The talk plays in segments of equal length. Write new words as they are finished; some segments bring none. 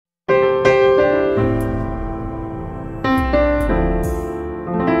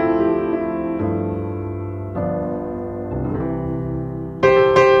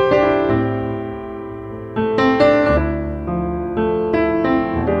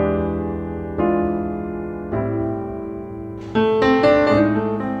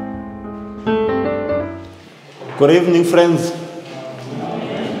Good evening, friends.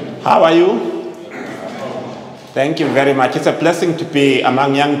 How are you? Thank you very much. It's a blessing to be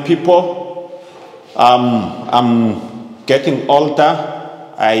among young people. I'm getting older.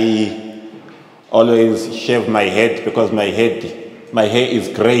 I always shave my head because my hair is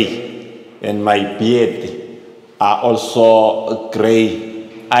gray, and my beard are also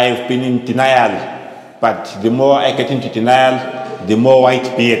gray. I've been in denial, but the more I get into denial, the more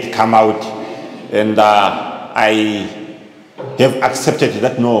white beard come out, and I have accepted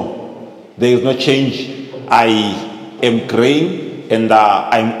that no, there is no change. I am graying and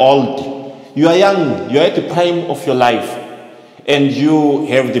I'm old. You are young, you are at the prime of your life, and you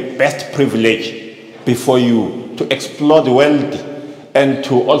have the best privilege before you to explore the world and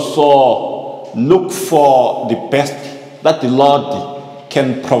to also look for the best that the Lord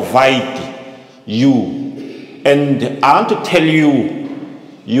can provide you. And I want to tell you,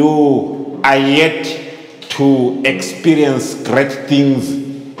 you are yet to experience great things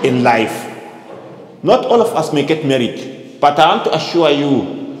in life. Not all of us may get married, but I want to assure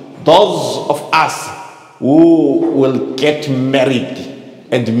you, those of us who will get married,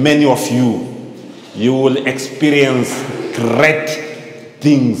 and many of you, you will experience great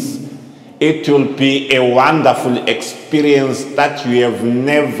things. It will be a wonderful experience that you have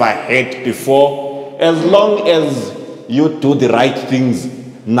never had before, as long as you do the right things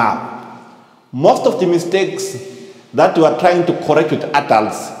now. Most of the mistakes that we are trying to correct with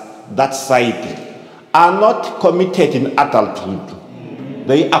adults, that side, are not committed in adulthood.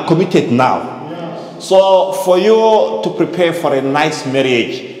 They are committed now. So for you to prepare for a nice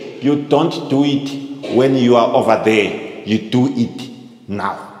marriage, you don't do it when you are over there. You do it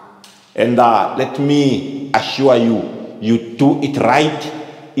now. And let me assure you, you do it right.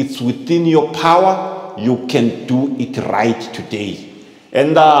 It's within your power. You can do it right today.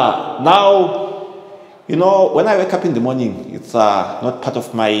 And now, you know, when I wake up in the morning, it's not part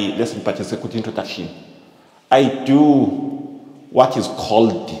of my lesson, but it's a good introduction. I do what is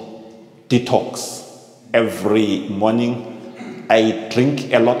called detox every morning. I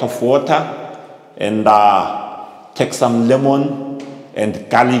drink a lot of water and take some lemon and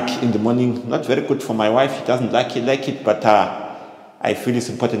garlic in the morning. Not very good for my wife. She doesn't like it, but I feel it's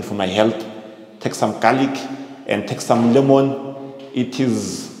important for my health. Take some garlic and take some lemon. It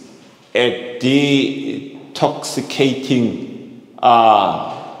is a detoxicating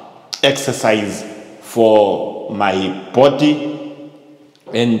exercise for my body,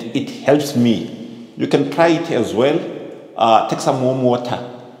 and it helps me. You can try it as well. Take some warm water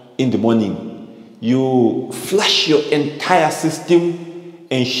in the morning. You flush your entire system.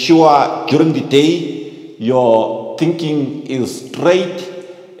 Ensure during the day your thinking is straight,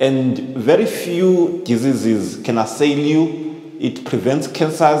 and very few diseases can assail you. It prevents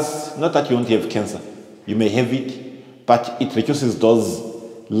cancers. Not that you won't have cancer. You may have it, but it reduces those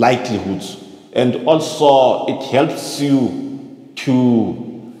likelihoods. And also it helps you to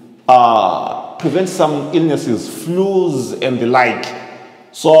prevent some illnesses, flus and the like.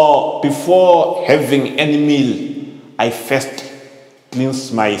 So before having any meal, I first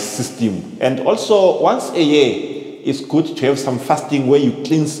cleanse my system. And also once a year, it's good to have some fasting where you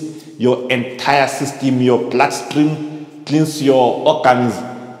cleanse your entire system, your bloodstream, cleanse your organs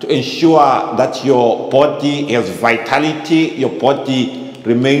to ensure that your body has vitality, your body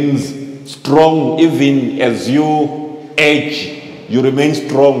remains strong even as you age. You remain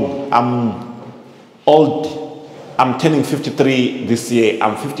strong. I'm old. I'm turning 53 this year.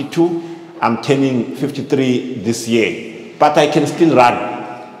 I'm 52. I'm turning 53 this year. But I can still run.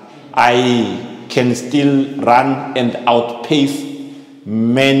 I can still run and outpace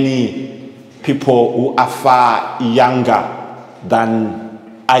many people who are far younger than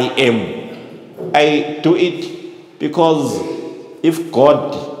I am. I do it because if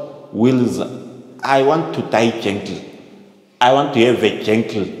God wills, I want to die gentle. I want to have a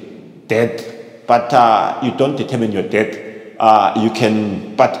gentle death. But you don't determine your death. You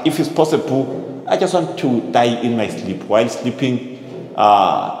can, but if it's possible, I just want to die in my sleep. While sleeping,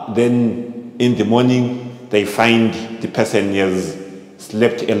 then in the morning, they find the person has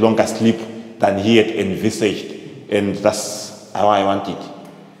slept a longer sleep than he had envisaged. And that's how I want it.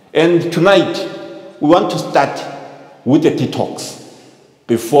 And tonight, we want to start with a detox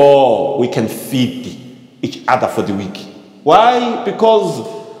before we can feed each other for the week. Why? Because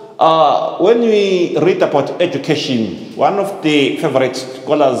when we read about education, one of the favorite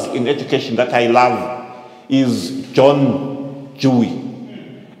scholars in education that I love is John Dewey.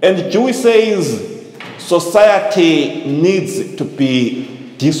 And Dewey says society needs to be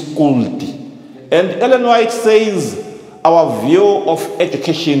deschooled. And Ellen White says our view of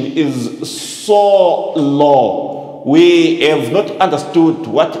education is so low we have not understood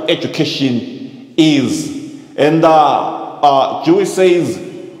what education is. And Jewish says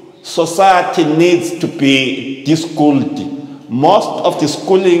society needs to be de-schooled. Most of the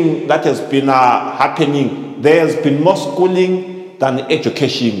schooling that has been happening, there has been more schooling than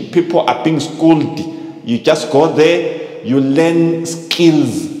education. People are being schooled. You just go there, you learn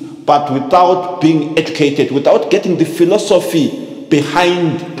skills, but without being educated, without getting the philosophy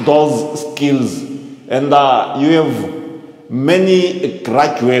behind those skills. And you have many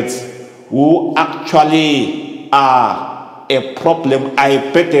graduates who actually are a problem, are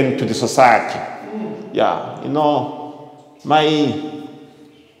a burden to the society. Yeah, you know, my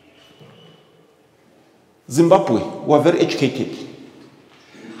Zimbabwe were very educated,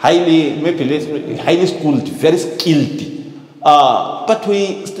 highly schooled, very skilled, but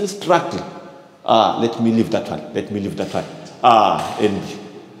we still struggle. Let me leave that one.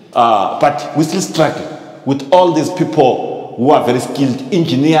 But we still struggle with all these people who are very skilled,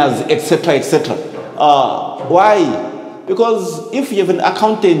 engineers, etc., etc. Why? Because if you have an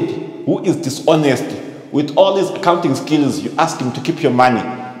accountant who is dishonest with all his accounting skills, you ask him to keep your money,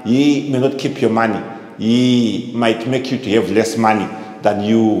 he may not keep your money. He might make you to have less money than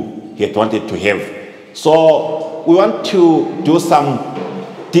you had wanted to have. So we want to do some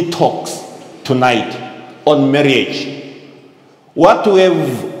detox tonight on marriage. What we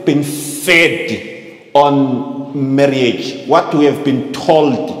have been fed on marriage, what we have been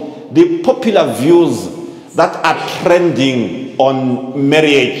told, the popular views that are trending on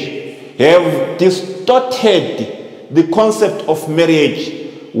marriage have distorted the concept of marriage.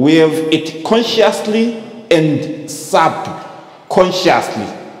 We have it consciously and subconsciously.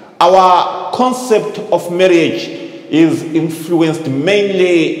 Our concept of marriage is influenced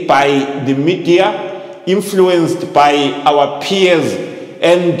mainly by the media, influenced by our peers,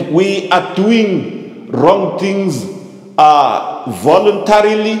 and we are doing wrong things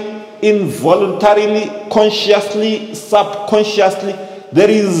voluntarily, involuntarily, consciously, subconsciously. There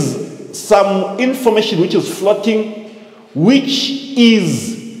is some information which is floating, which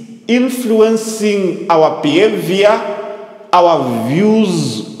is influencing our behavior, our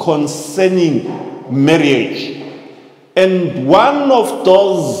views concerning marriage. And one of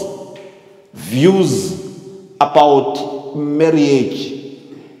those views about marriage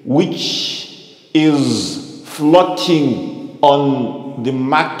which is floating on the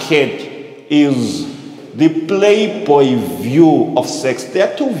market is the Playboy view of sex.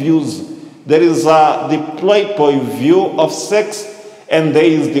 There are two views. There is the Playboy view of sex, and there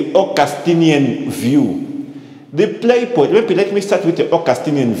is the Augustinian view. The Playboy, let me start with the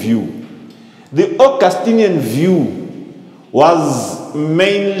Augustinian view. The Augustinian view was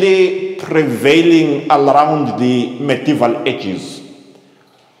mainly prevailing around the medieval ages.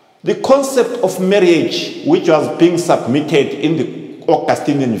 The concept of marriage, which was being submitted in the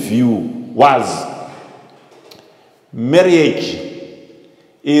Augustinian view, was marriage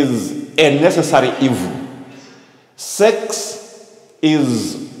is a necessary evil. Sex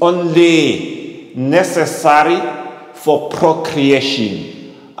is only necessary for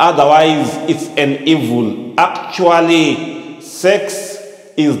procreation. Otherwise, it's an evil. Actually, sex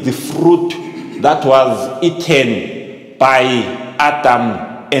is the fruit that was eaten by Adam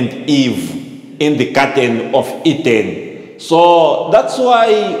and Eve in the Garden of Eden. So that's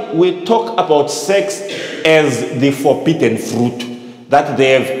why we talk about sex as the forbidden fruit, that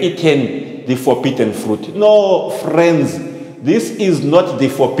they have eaten the forbidden fruit. No, friends, this is not the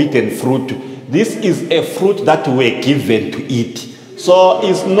forbidden fruit. This is a fruit that we were given to eat. So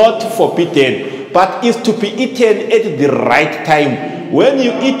it's not forbidden, but it's to be eaten at the right time. When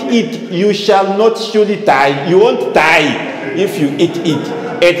you eat it, you shall not surely die. You won't die if you eat it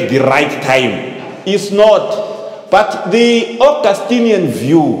at the right time. It's not. But the Augustinian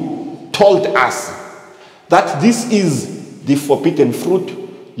view told us that this is the forbidden fruit.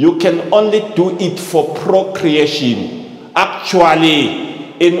 You can only do it for procreation. Actually,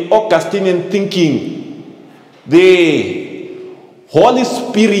 in Augustinian thinking, the Holy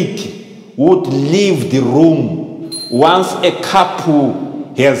Spirit would leave the room once a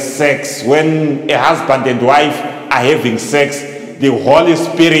couple has sex. When a husband and wife are having sex, the Holy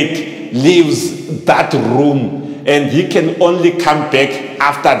Spirit leaves that room, and he can only come back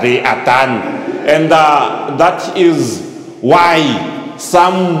after they are done. And that is why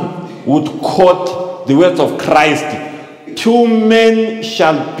some would quote the words of Christ: two men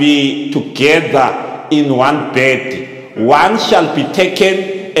shall be together in one bed. One shall be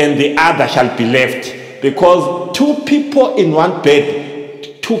taken and the other shall be left. Because two people in one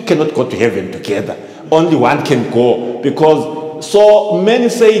bed, two cannot go to heaven together. Only one can go. Because so many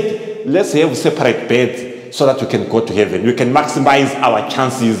say, let's have separate beds. so that we can go to heaven. We can maximize our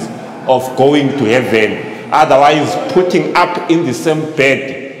chances of going to heaven. Otherwise, putting up in the same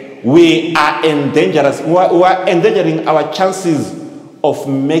bed, we are endangering our chances of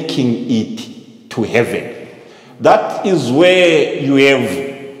making it to heaven. That is where you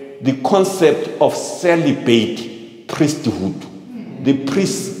have the concept of celibate priesthood. The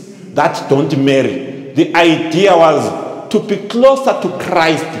priests that don't marry. The idea was to be closer to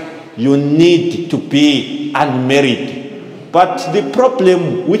Christ, you need to be unmarried. But the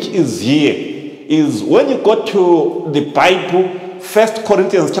problem which is here is when you go to the Bible, 1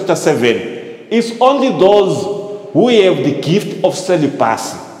 Corinthians chapter 7, it's only those who have the gift of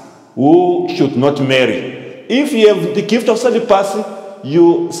celibacy who should not marry. If you have the gift of celibacy,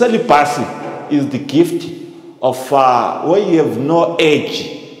 celibacy is the gift of where you have no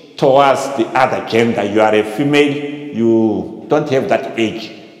edge towards the other gender. You are a female, you don't have that edge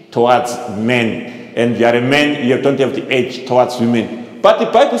towards men, and you are a man, you don't have the edge towards women. But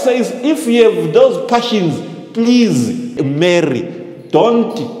the Bible says, if you have those passions, please marry.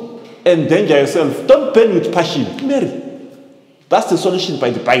 Don't endanger yourself. Don't burn with passion. Marry. That's the solution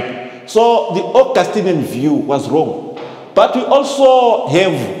by the Bible. So the Augustinian view was wrong. But we also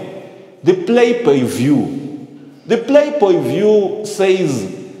have the Playboy view. The Playboy view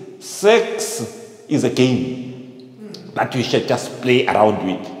says sex is a game that we should just play around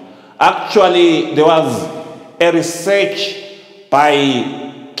with. Actually, there was a research by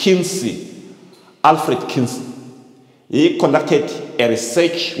Alfred Kinsey. He conducted a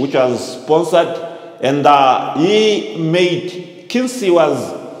research which was sponsored, and Kinsey was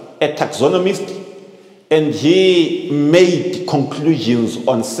a taxonomist, and he made conclusions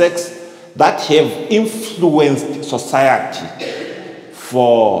on sex that have influenced society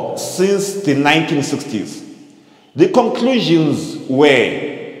since the 1960s. The conclusions were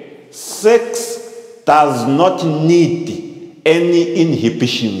sex does not need any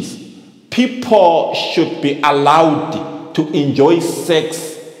inhibitions. People should be allowed to enjoy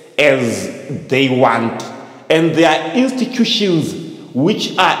sex as they want, and there are institutions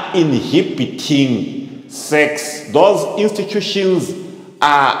which are inhibiting sex. Those institutions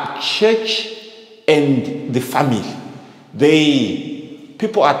are church and the family.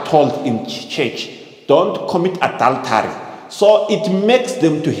 People are told in church, don't commit adultery. So it makes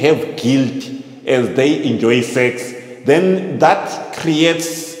them to have guilt as they enjoy sex. Then that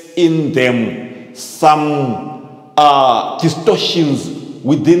creates in them some distortions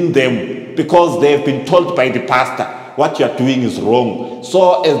within them, because they have been told by the pastor, what you are doing is wrong.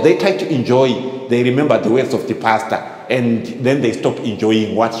 So as they try to enjoy, they remember the words of the pastor, and then they stop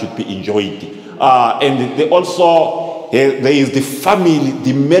enjoying what should be enjoyed. And they also, there is the family,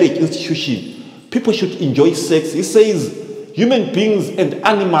 the marriage institution. People should enjoy sex. He says human beings and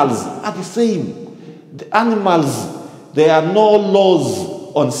animals are the same. The animals, there are no laws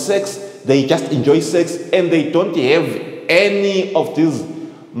on sex. They just enjoy sex, and they don't have any of these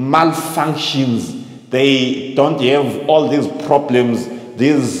malfunctions. They don't have all these problems,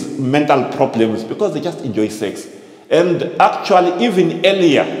 these mental problems, because they just enjoy sex. And actually, even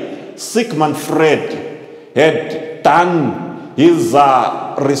earlier, Sigmund Freud had done his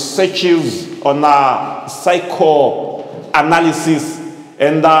researches on psychoanalysis,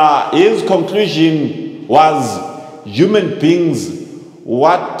 and his conclusion was human beings,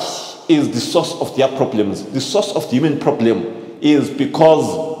 what is the source of their problems? The source of the human problem is because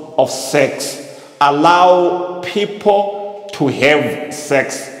of sex. Allow people to have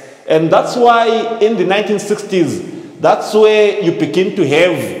sex. And that's why in the 1960s, that's where you begin to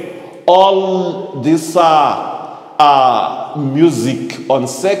have all this music on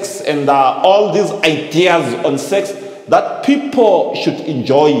sex and all these ideas on sex, that people should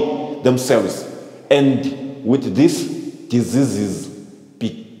enjoy themselves. And with this, diseases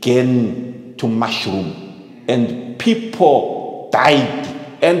began to mushroom, and people died.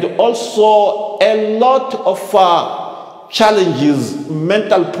 And also a lot of challenges,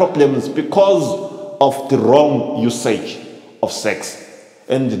 mental problems, because of the wrong usage of sex.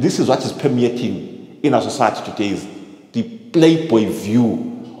 And this is what is permeating in our society today, is the Playboy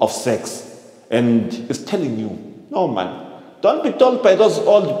view of sex. And it's telling you, no man, don't be told by those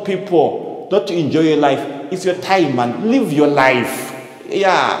old people not to enjoy your life. It's your time, man. Live your life.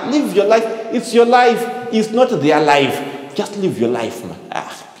 Yeah, live your life. It's your life. It's not their life. Just live your life, man.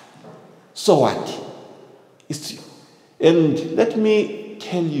 So what? And let me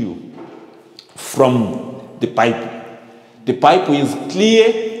tell you from the Bible. The Bible is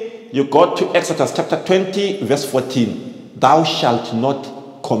clear. You go to Exodus chapter 20, verse 14. Thou shalt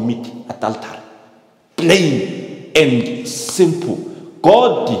not commit adultery. Plain and simple.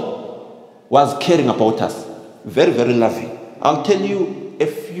 God was caring about us. Very, very loving. I'll tell you a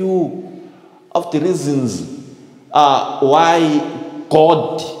few of the reasons why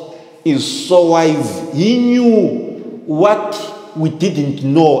God is so wise. He knew what we didn't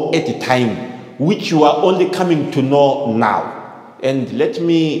know at the time, which you are only coming to know now. And let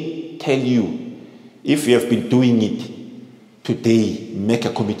me tell you, if you have been doing it today, make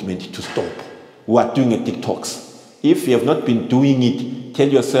a commitment to stop. We are doing a detox. If you have not been doing it, tell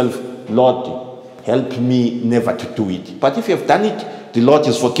yourself, Lord, help me never to do it. But if you have done it, the Lord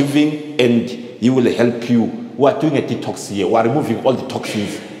is forgiving and He will help you. We are doing a detox here. We are removing all the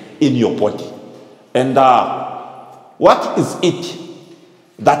toxins in your body. And what is it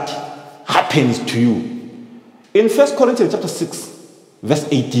that happens to you? In 1 Corinthians chapter 6, verse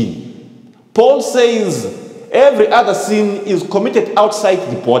 18, Paul says, every other sin is committed outside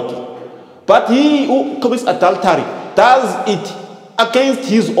the body, but he who commits adultery does it against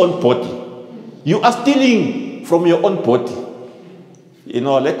his own body. You are stealing from your own body. You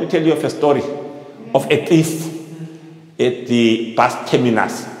know, let me tell you of a story of a thief at the bus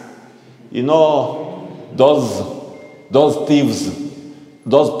terminus. You know, those thieves,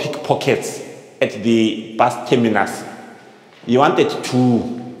 those pickpockets at the bus terminus. He wanted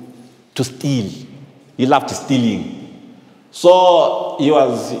to steal. He loved stealing. So he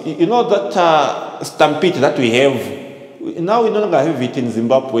was, you know, that stampede that we have. Now we no longer have it in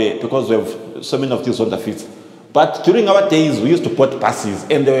Zimbabwe because we have so many of these counterfeits. But during our days, we used to board buses,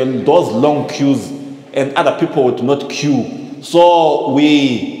 and there were those long queues, and other people would not queue. So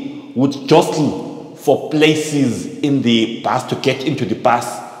we would jostle for places in the bus to get into the bus,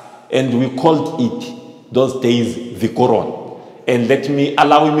 and we called it those days Vikoron. And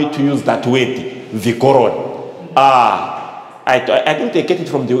allow me to use that word, Vikoron. I think they get it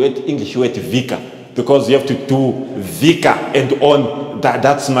from the word, English word Vika, because you have to do Vika and on.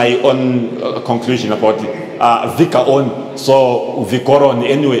 That's my own conclusion about it. Vika on, so Vikoron,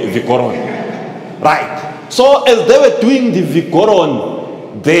 anyway, Vikoron. Right. So as they were doing the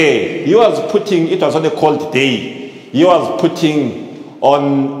Vikoron there, he was putting, it was on a cold day, he was putting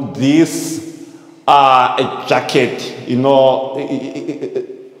on this a jacket, you know,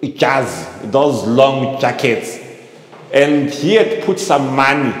 jazz, those long jackets. And he had put some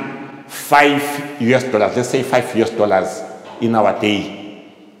money, $5 US, let's say $5 US in our day.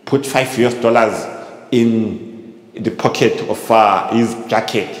 Put $5 US in the pocket of his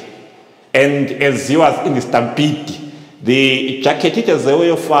jacket. And as he was in the stampede, the jacket, it has a way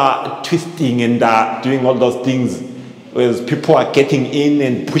of twisting and doing all those things, as people are getting in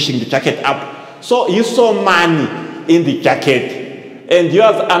and pushing the jacket up. So he saw money in the jacket. And he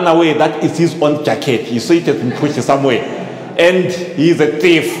was unaware that it's his own jacket. He saw it has been pushed somewhere. And he's a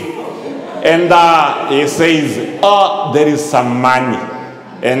thief. And he says, oh, there is some money.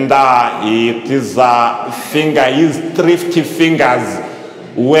 And his thrifty fingers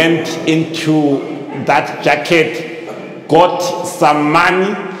went into that jacket, got some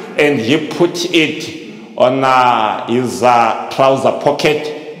money, and he put it on his trouser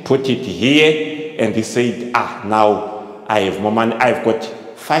pocket, put it here, and he said, now I have more money. I've got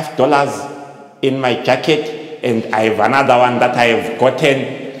 $5 in my jacket, and I have another one that I have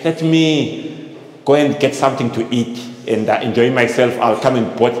gotten. Let me go and get something to eat and enjoy myself. I'll come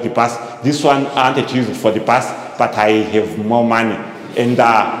and board the bus. This one, I wanted to use it for the bus, but I have more money. And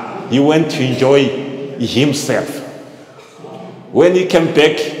he went to enjoy himself. When he came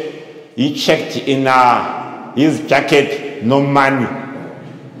back, he checked in his jacket, no money.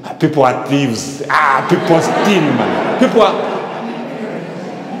 People are thieves. People steal, man. People are...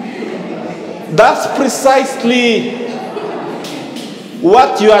 That's precisely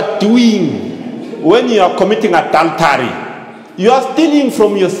what you are doing when you are committing adultery. You are stealing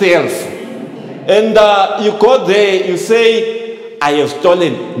from yourself. And you go there, you say, I have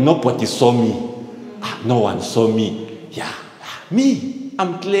stolen. Nobody saw me. No one saw me. Yeah, me,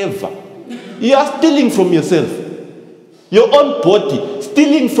 I'm clever. You are stealing from yourself. Your own body,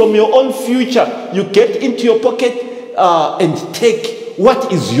 stealing from your own future. You get into your pocket and take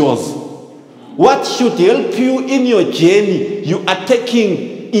what is yours. What should help you in your journey, you are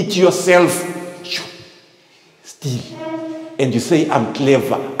taking it yourself. Steal. And you say, I'm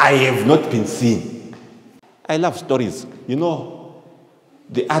clever. I have not been seen. I love stories. You know,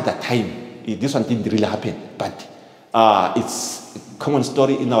 the other time, this one didn't really happen, but it's a common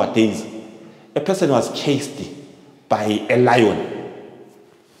story in our days. A person was chased by a lion,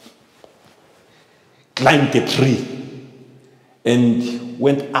 climbed a tree, and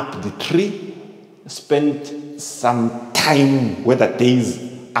went up the tree, spent some time, whether days,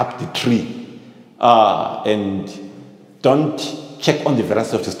 up the tree. And don't check on the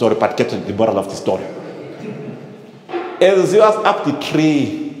veracity of the story, but get to the moral of the story. As he was up the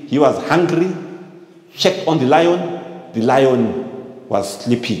tree, he was hungry, checked on the lion was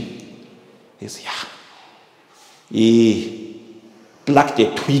sleeping. He said, yeah. He plucked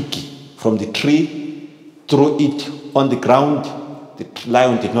a twig from the tree, threw it on the ground. The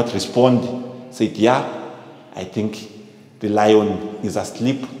lion did not respond. Said, yeah, I think the lion is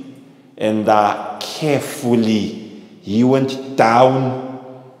asleep. And carefully, he went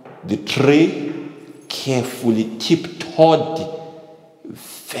down the tree, carefully tiptoed,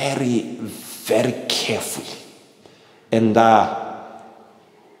 very, very carefully, and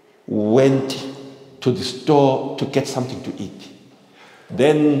went to the store to get something to eat.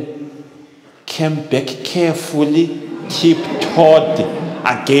 Then came back carefully, tiptoed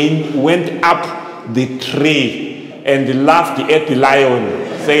again, went up the tree and laughed at the lion.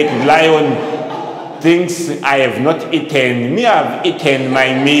 Said, lion thinks I have not eaten. Me, I have eaten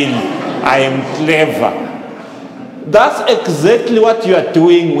my meal. I am clever. That's exactly what you are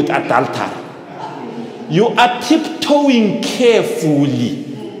doing with adultery. You are tiptoeing carefully.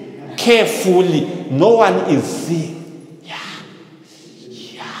 Carefully. No one is seeing. Yeah.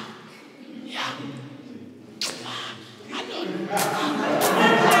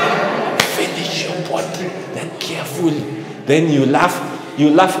 Finish your body. Then carefully. Then you laugh. You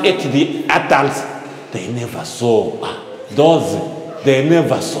laugh at the adults. They never saw. Those, they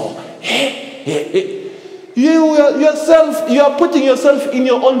never saw. You are putting yourself in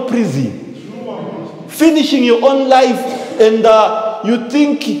your own prison. Finishing your own life. And you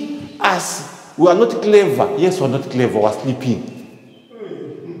think, as we are not clever. Yes, we are not clever. We are sleeping.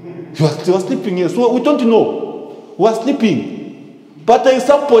 You are sleeping, yes. We don't know. We are sleeping. But there is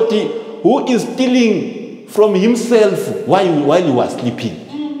somebody who is stealing from himself while you are sleeping.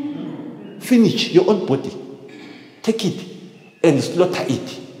 Finish your own body. Take it and slaughter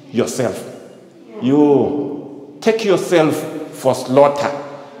it yourself. You take yourself for slaughter.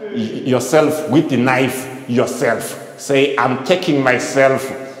 Yourself with the knife yourself. Say, I'm taking myself.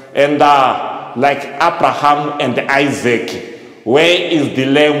 And like Abraham and Isaac, where is the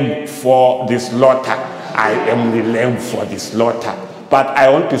lamb for the slaughter? I am the lamb for the slaughter. But I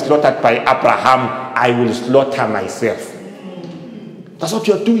won't be slaughtered by Abraham. I will slaughter myself. That's what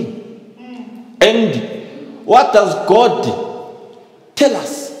you're doing. And what does God tell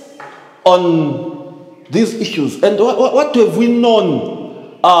us on these issues? And what have we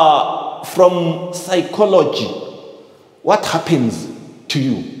known from psychology? What happens to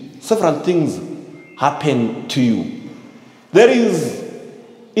you? Several things happen to you. There is,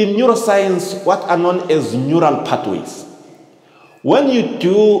 in neuroscience, what are known as neural pathways. When you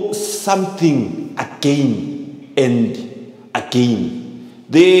do something again and again,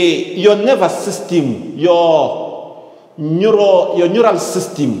 your nervous system, your neural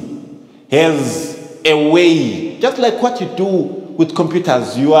system has a way, just like what you do with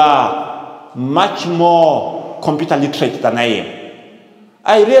computers. You are much more computer literate than I am.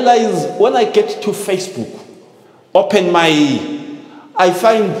 I realize when I get to Facebook, I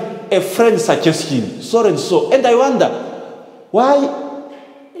find a friend suggestion, so and so, and I wonder, why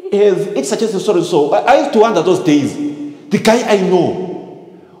is it suggested so and so? I used to wonder those days, the guy I know,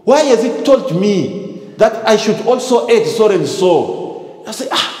 why has it told me that I should also add so and so? I say,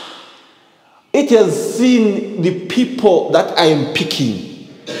 it has seen the people that I am picking,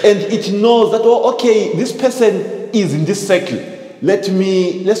 and it knows that, oh, okay, this person is in this circle. Let's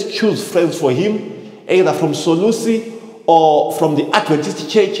choose friends for him, either from Solusi or from the Adventist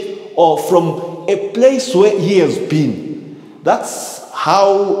church or from a place where he has been. That's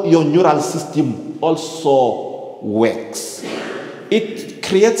how your neural system also works. It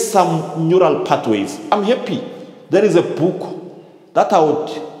creates some neural pathways. I'm happy. There is a book that I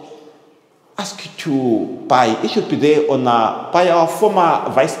would ask you to buy. It should be there by our former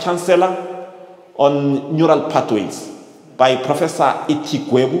Vice Chancellor on neural pathways by Professor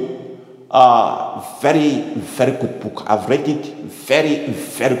Itikwebu. Very, very good book. I've read it. Very,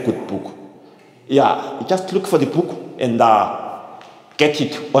 very good book. Yeah, just look for the book and get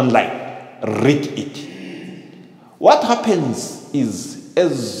it online. Read it. What happens is,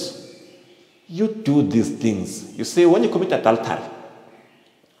 as you do these things, you say when you commit adultery,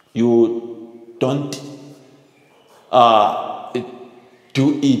 you don't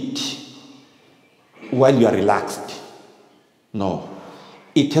do it while you are relaxed. No.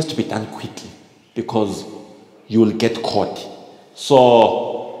 It has to be done quickly because you will get caught.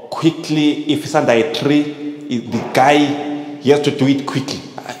 So quickly, if it's under a tree, the guy, he has to do it quickly.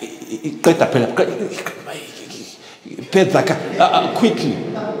 Quickly.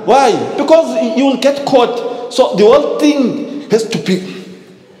 Why? Because you will get caught. So the whole thing has to be.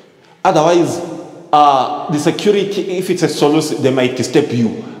 Otherwise, the security, if it's a solution, they might disturb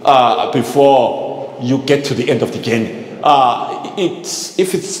you before you get to the end of the journey.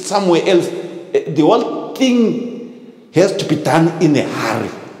 If it's somewhere else, the whole thing has to be done in a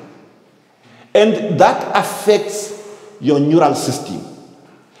hurry. And that affects your neural system.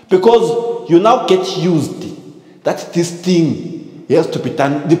 Because you now get used that this thing has to be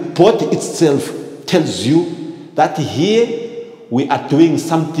done. The body itself tells you that here we are doing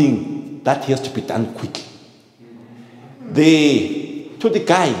something that has to be done quickly. To the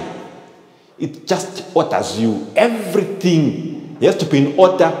guy, it just orders you. Everything has to be in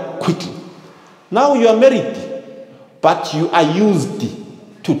order quickly. Now you are married, but you are used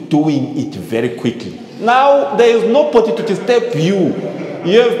to doing it very quickly. Now there is nobody to disturb you.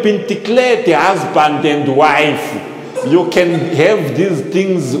 You have been declared the husband and wife. You can have these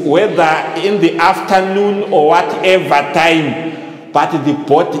things whether in the afternoon or whatever time, but the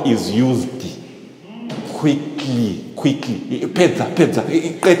body is used quickly.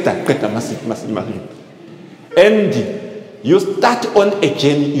 And you start on a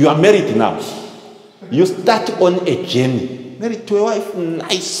journey. You are married now. You start on a journey. Married to a wife,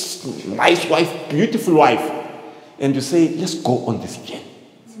 nice wife, beautiful wife. And you say, let's go on this journey.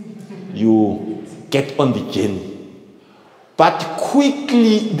 You get on the journey. But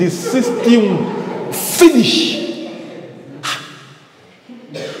quickly the system finish.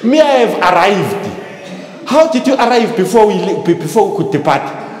 Me, I have arrived. How did you arrive before we could depart?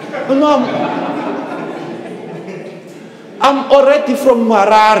 No, I'm already from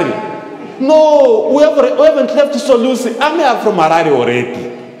Harare. No, we haven't left Solusi. I'm here from Harare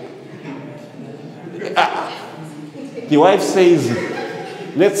already. The wife says,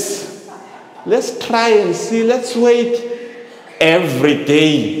 let's try and see, let's wait. Every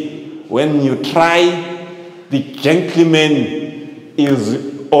day when you try, the gentleman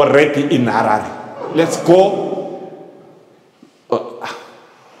is already in Harare. Let's go.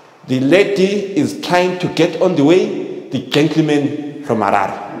 The lady is trying to get on the way, the gentleman from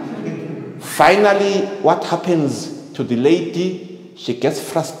Harare. Finally, what happens to the lady? She gets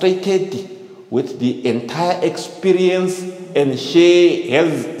frustrated with the entire experience and she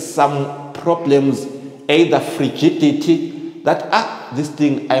has some problems, either frigidity, that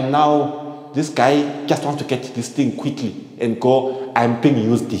this guy just wants to get this thing quickly and go, I'm being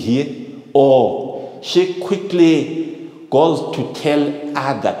used here, or she quickly goes to tell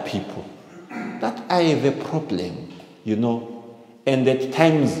other people that I have a problem, and at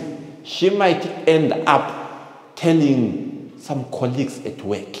times she might end up telling some colleagues at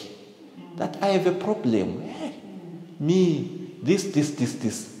work that I have a problem, me, this.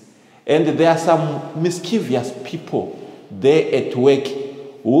 And there are some mischievous people there at work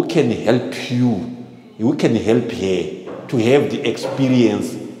who can help you, who can help her to have the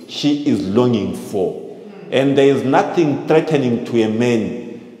experience she is longing for. And there is nothing threatening to a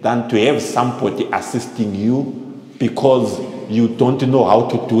man than to have somebody assisting you because you don't know how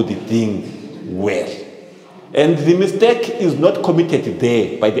to do the thing well. And the mistake is not committed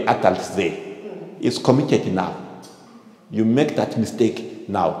there by the adults there. It's committed now. You make that mistake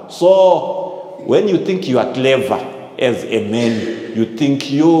now. So when you think you are clever as a man, you think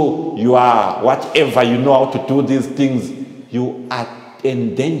you are whatever, you know how to do these things, you are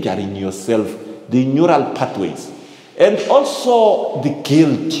endangering yourself, the neural pathways. And also the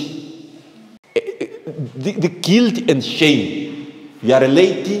guilt. The guilt and shame. You are a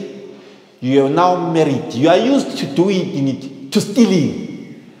lady, you are now married, you are used to doing it, to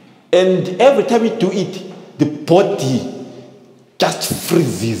stealing. And every time you do it, the body just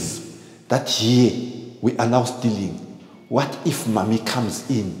freezes that here we are now stealing. What if mommy comes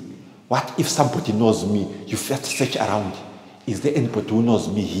in? What if somebody knows me? You first search around. Is there anybody who knows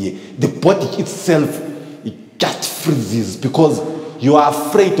me here? The body itself, it just freezes because you are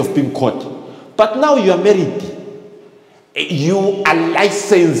afraid of being caught. But now you are married. You are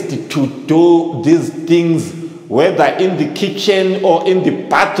licensed to do these things, whether in the kitchen or in the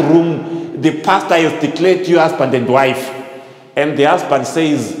bathroom. The pastor has declared you husband and wife. And the husband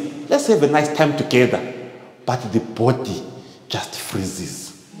says, let's have a nice time together. But the body just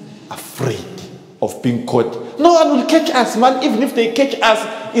freezes, afraid of being caught. No one will catch us, man. Even if they catch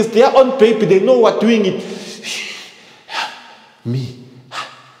us, it's their own baby. They know what doing it. Me.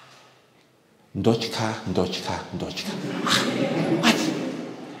 Ndochka. What?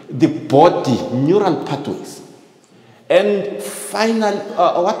 The body, neural pathways. And finally,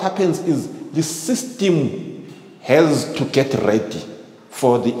 what happens is the system has to get ready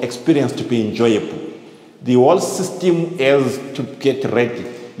for the experience to be enjoyable. The whole system has to get ready.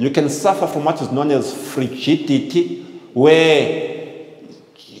 You can suffer from what is known as frigidity, where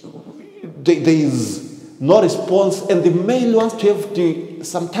there is no response, and the male wants to have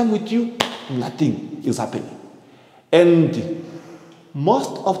some time with you, nothing is happening. And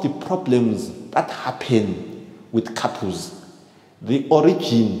most of the problems that happen with couples, the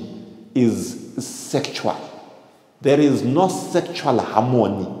origin is sexual. There is no sexual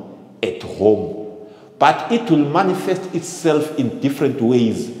harmony at home, but it will manifest itself in different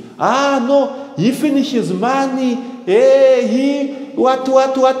ways. No, he finishes money, what.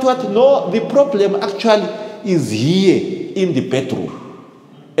 No, the problem actually is here in the bedroom.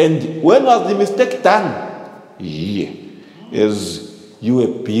 And when was the mistake done? Here, as you were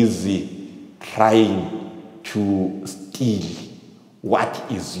busy trying to steal what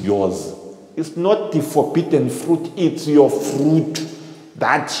is yours. It's not the forbidden fruit, it's your fruit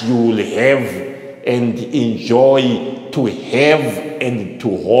that you will have and enjoy, to have and to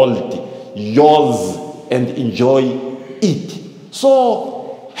hold, yours, and enjoy it.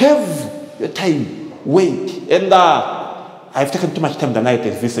 So have your time, wait. And I've taken too much time tonight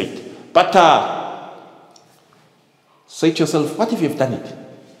to visit. But say to yourself, what if you've done it?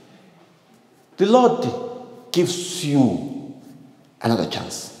 The Lord gives you another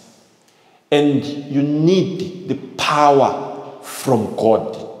chance. And you need the power from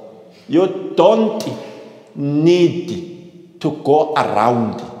God. You don't need to go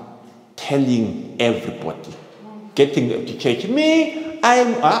around telling everybody, getting to church,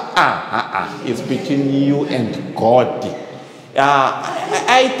 it's between you and God.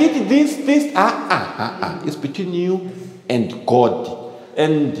 I did this, it's between you and God.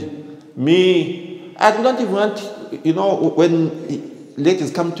 And me, I don't even want, when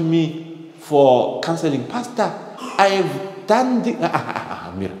ladies come to me for counseling, Pastor, I have done the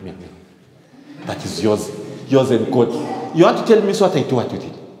mirror. That is yours and God. You want to tell me so what I do with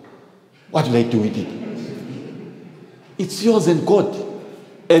it? What will I do with it? It's yours and God.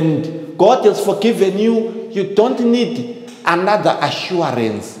 And God has forgiven you. You don't need another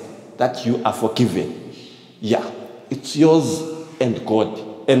assurance that you are forgiven. Yeah, it's yours and God.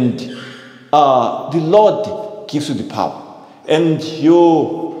 And the Lord gives you the power. And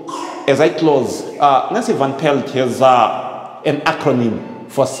you, as I close, Nancy Van Pelt has an acronym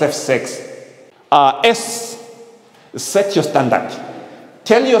for safe sex. S, set your standard.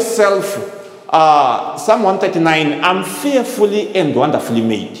 Tell yourself, Psalm 139, I'm fearfully and wonderfully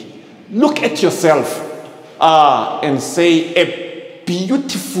made. Look at yourself and say, a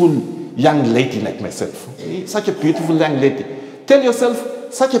beautiful young lady like myself. Such a beautiful young lady. Tell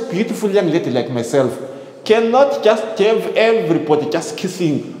yourself, such a beautiful young lady like myself cannot just have everybody just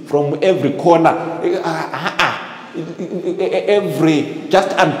kissing from every corner.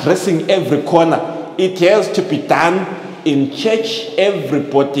 Just undressing every corner. It has to be done in church.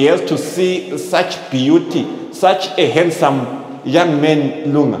 Everybody has to see such beauty, such a handsome young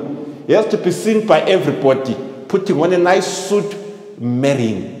man, Lunga. He has to be seen by everybody, putting on a nice suit,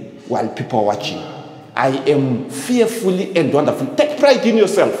 marrying while people are watching. I am fearfully and wonderfully. Take pride in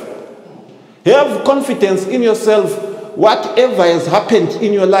yourself. Have confidence in yourself. Whatever has happened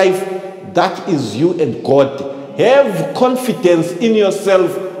in your life, that is you and God. Have confidence in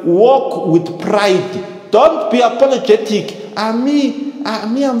yourself. Walk with pride. Don't be apologetic. I'm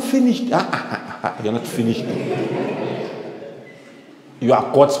finished. You're not finished. You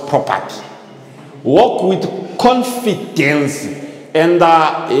are God's property. Walk with confidence and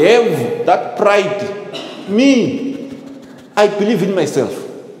have that pride. I believe in myself.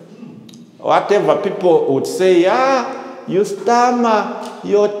 Whatever people would say, you stammer,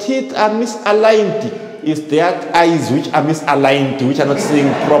 your teeth are misaligned. It's their eyes which are misaligned, which are not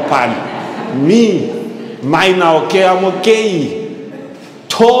seeing properly. Mine are okay, I'm okay.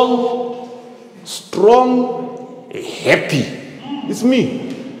 Tall, strong, happy. It's me.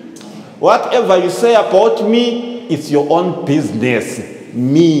 Whatever you say about me, it's your own business.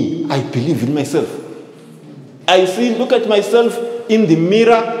 I believe in myself. I look at myself in the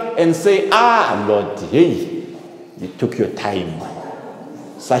mirror and say, Lord, hey, you took your time.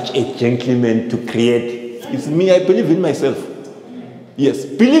 Such a gentleman to create. It's me, I believe in myself. Yes,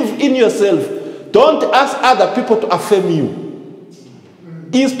 believe in yourself. Don't ask other people to affirm you.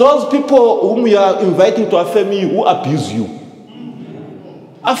 It's those people whom you are inviting to affirm you who abuse you.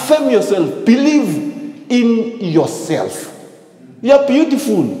 Affirm yourself. Believe in yourself. You are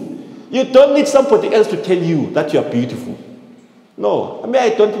beautiful. You don't need somebody else to tell you that you are beautiful. No, I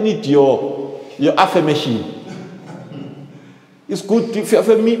don't need your affirmation. It's good if you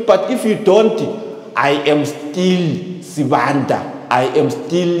affirm me, but if you don't, I am still Sibanda. I am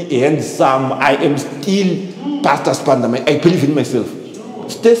still handsome. I am still Pastor Sibanda. I believe in myself.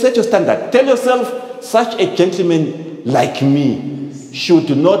 Set your standard. Tell yourself, such a gentleman like me should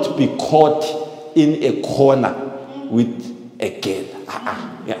not be caught in a corner with a girl.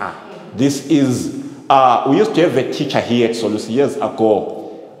 This is, we used to have a teacher here at Solus years ago.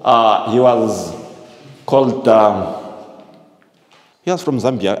 He was called, he was from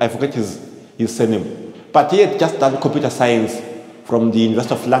Zambia. I forget his surname. But he had just done computer science from the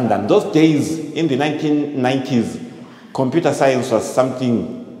University of London. Those days, in the 1990s, computer science was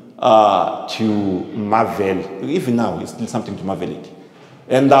something to marvel. Even now, it's still something to marvel at.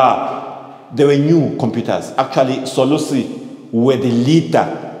 And there were new computers. Actually, Solusi were the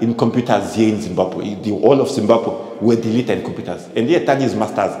leader in computers here in Zimbabwe. The whole of Zimbabwe were the leader in computers. And he had done his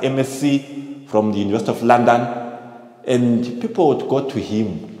master's, MSc, from the University of London. And people would go to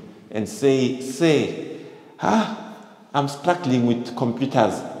him and say, I'm struggling with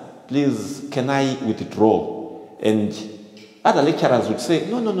computers. Please, can I withdraw? And other lecturers would say,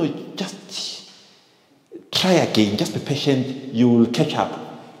 no, just try again. Just be patient. You will catch up.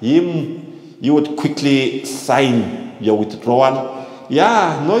 You would quickly sign your withdrawal.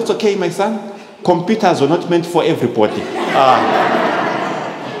 Yeah, no, it's okay, my son. Computers were not meant for everybody.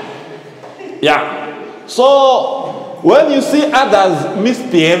 Yeah. So when you see others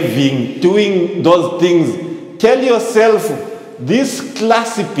misbehaving, doing those things, tell yourself, this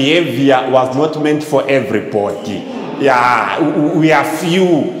classy behavior was not meant for everybody. Yeah, we are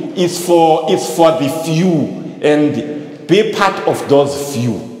few. It's for the few, and be part of those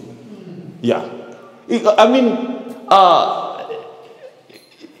few. Yeah, I mean,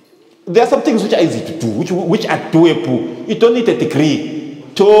 there are some things which are easy to do, which are doable. You don't need a degree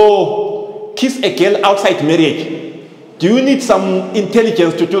to kiss a girl outside marriage. Do you need some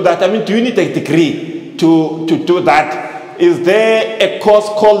intelligence to do that? I mean, do you need a degree to do that? Is there a course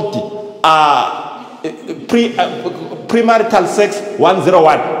called premarital sex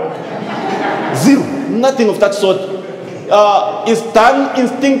 101? Zero. Nothing of that sort. It's done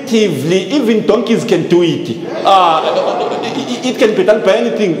instinctively. Even donkeys can do it. It can be done by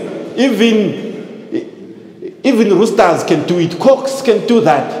anything. Even roosters can do it. Cocks can do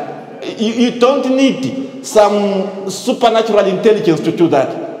that. You don't need some supernatural intelligence to do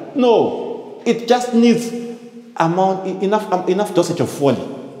that. No, it just needs enough dosage of folly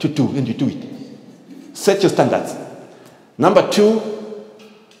to do, and you do it. Set your standards. Number 2,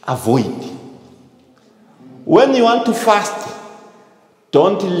 avoid. When you want to fast,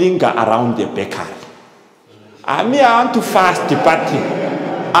 don't linger around the bakery. I want to fast, but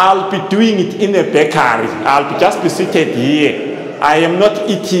I'll be doing it in a bakery. I'll just be seated here. I am not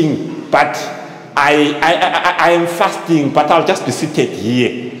eating, but I am fasting, but I'll just be seated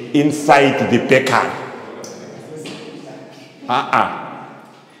here inside the bakery.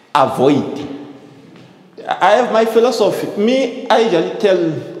 Avoid. I have my philosophy. I usually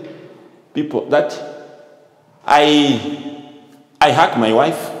tell people that I hug my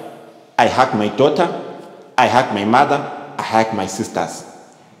wife, I hug my daughter, I hug my mother, I hug my sisters.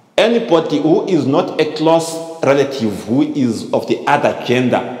 Anybody who is not a close relative, who is of the other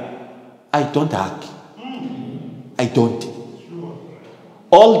gender, I don't hug. I don't.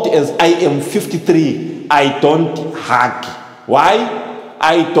 Old as I am 53, I don't hug. Why?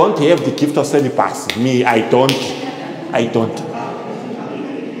 I don't have the gift of celibacy. I don't.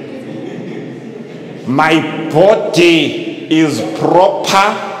 My body is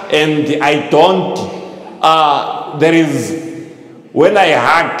proper, and I don't. When I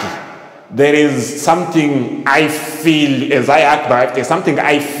hug, there is something I feel as I hug my wife. There's something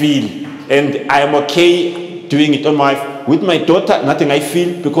I feel, and I am okay doing it on my wife. With my daughter, nothing I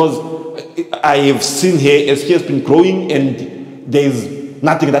feel, because I have seen her as she has been growing, and there is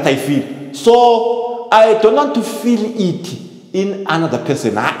nothing that I feel. So I don't want to feel it in another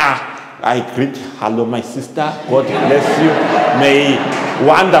person. I greet, hello my sister, God bless you. May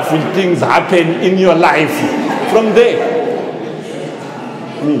wonderful things happen in your life. From there.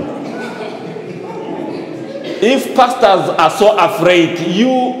 If pastors are so afraid, you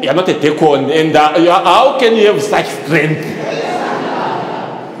are not a deacon, and how can you have such strength?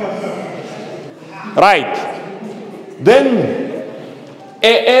 Right. Then,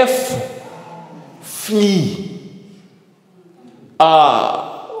 AF, flee.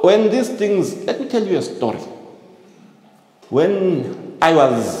 When these things, let me tell you a story. When I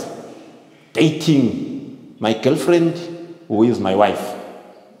was dating my girlfriend, who is my wife,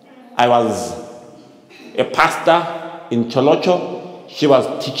 I was a pastor in Cholocho. She was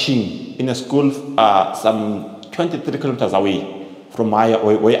teaching in a school some 23 kilometers away from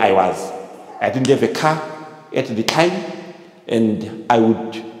where I was. I didn't have a car at the time, and I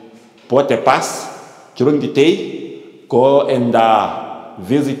would board a bus during the day, go and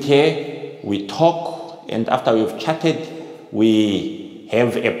visit her. We talk, And after we've chatted, we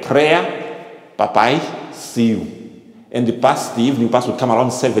have a prayer. Bye-bye, see you. And the evening bus would come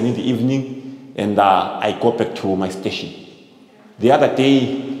around 7 in the evening, and I go back to my station. The other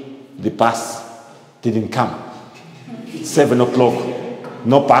day, the bus didn't come. 7 o'clock,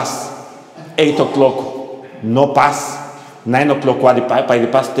 no bus. 8 o'clock, no bus. 9 o'clock by the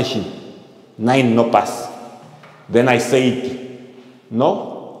bus station. 9, no bus. Then I said,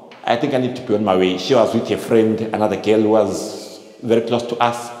 no, I think I need to be on my way. She was with a friend, another girl who was very close to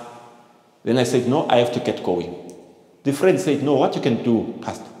us. Then I said, no, I have to get going. The friend said, no, what you can do,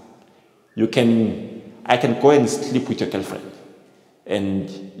 Pastor, I can go and sleep with your girlfriend, and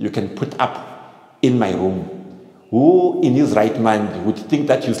you can put up in my room. Who in his right mind would think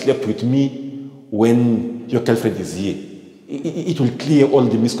that you slept with me when your girlfriend is here? It will clear all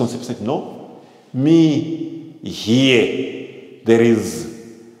the misconceptions. No, me here, there is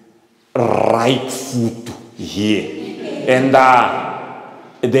right food here. And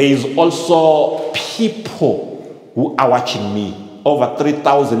there is also people who are watching me. Over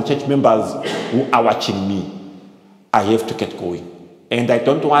 3,000 church members who are watching me. I have to get going. And I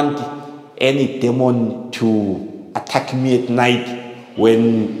don't want any demon to attack me at night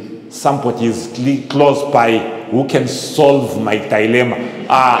when somebody is close by who can solve my dilemma.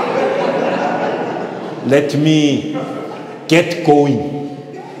 Let me get going.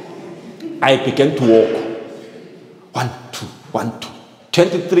 I began to walk. 1, 2, 1, 2.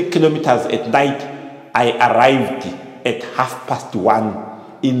 23 kilometers at night. I arrived at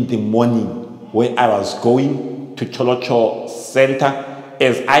 1:30 in the morning where I was going to Cholocho Center.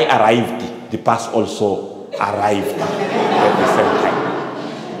 As I arrived, the bus also arrived at the same time.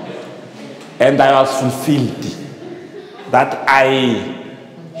 And I was fulfilled that I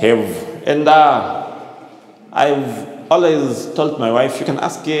have. And I've always told my wife, you can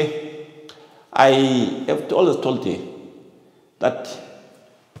ask her, I have always told her that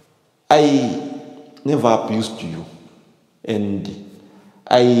I never abused you. And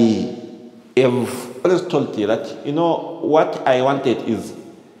I have always told her that, you know, what I wanted is,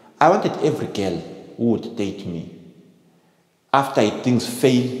 I wanted every girl who would date me. After things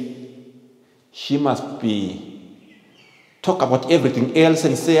fail, she must talk about everything else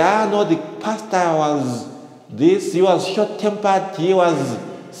and say, no, the pastor was this, he was short-tempered, he was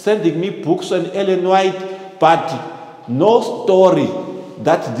sending me books on Ellen White, but no story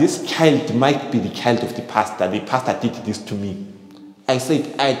that this child might be the child of the pastor. The pastor did this to me. I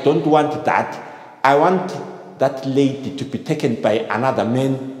said, I don't want that. I want that lady to be taken by another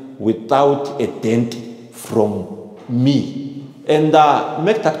man without a dent from me. And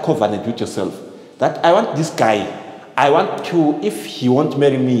make that covenant with yourself. That I want this guy, I want to, if he won't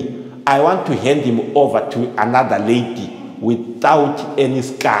marry me, I want to hand him over to another lady without any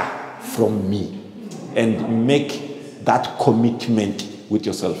scar from me. And make that commitment with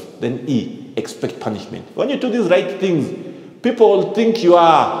yourself. Then expect punishment. When you do these right things, people will think you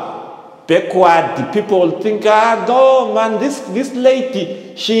are backward. People will think, no, man, this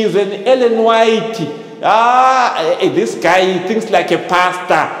lady, she is an Ellen White. This guy thinks like a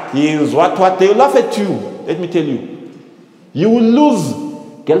pastor. He is what? They will laugh at you. Let me tell you. You will lose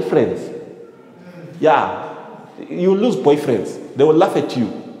girlfriends. Yeah. You will lose boyfriends. They will laugh at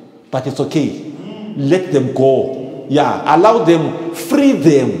you. But it's okay. Let them go. Yeah. Allow them. Free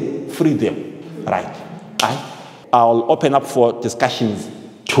them. Free them. Right. I'll open up for discussions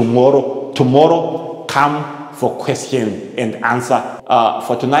tomorrow. Tomorrow, come for question and answer.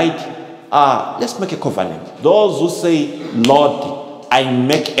 For tonight, let's make a covenant. Those who say, Lord, I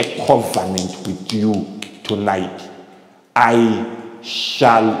make a covenant with you tonight. I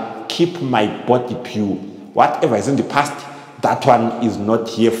shall keep my body pure. Whatever is in the past, that one is not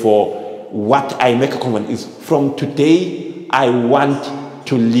here for. What I make a covenant is from today, I want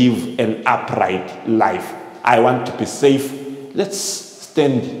to live an upright life. I want to be safe. Let's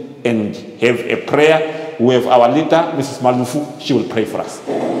stand and have a prayer. We have our leader, Mrs. Malufu. She will pray for us.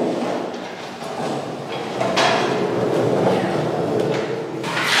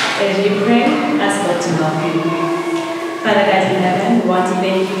 As we pray, ask God to help you. Father God in heaven, we want to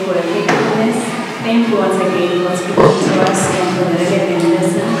thank you for your faithfulness. Thank you once again for speaking to us and for the and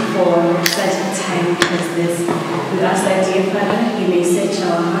listen for such a time as this. We ask that, dear Father, you may search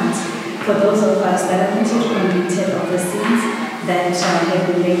our hearts. For those of us that are not yet convicted of the sins that have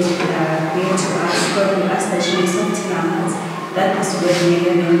been laid bare to us, God, we ask that you may soften our hearts, that this word may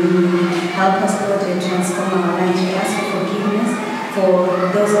live in you. Help us, Lord, and transform our lives. We ask for forgiveness for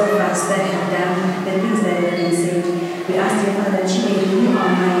those of us that have done the things that have been said. We ask, dear Father, that you may renew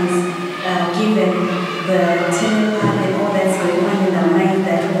our minds, given the turning and all that's going on in our mind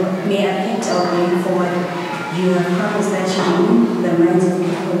that may affect our going forward.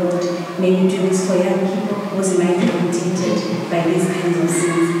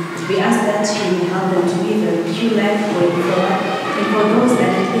 going forward. And for those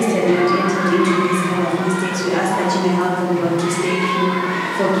that at least have not entered into these kind of mistakes, we ask that you may help them, Lord, to stay pure,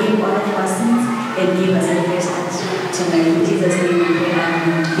 forgive all of our sins, and give us a grace tonight. In Jesus' name we pray.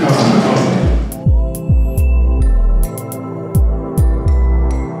 Amen.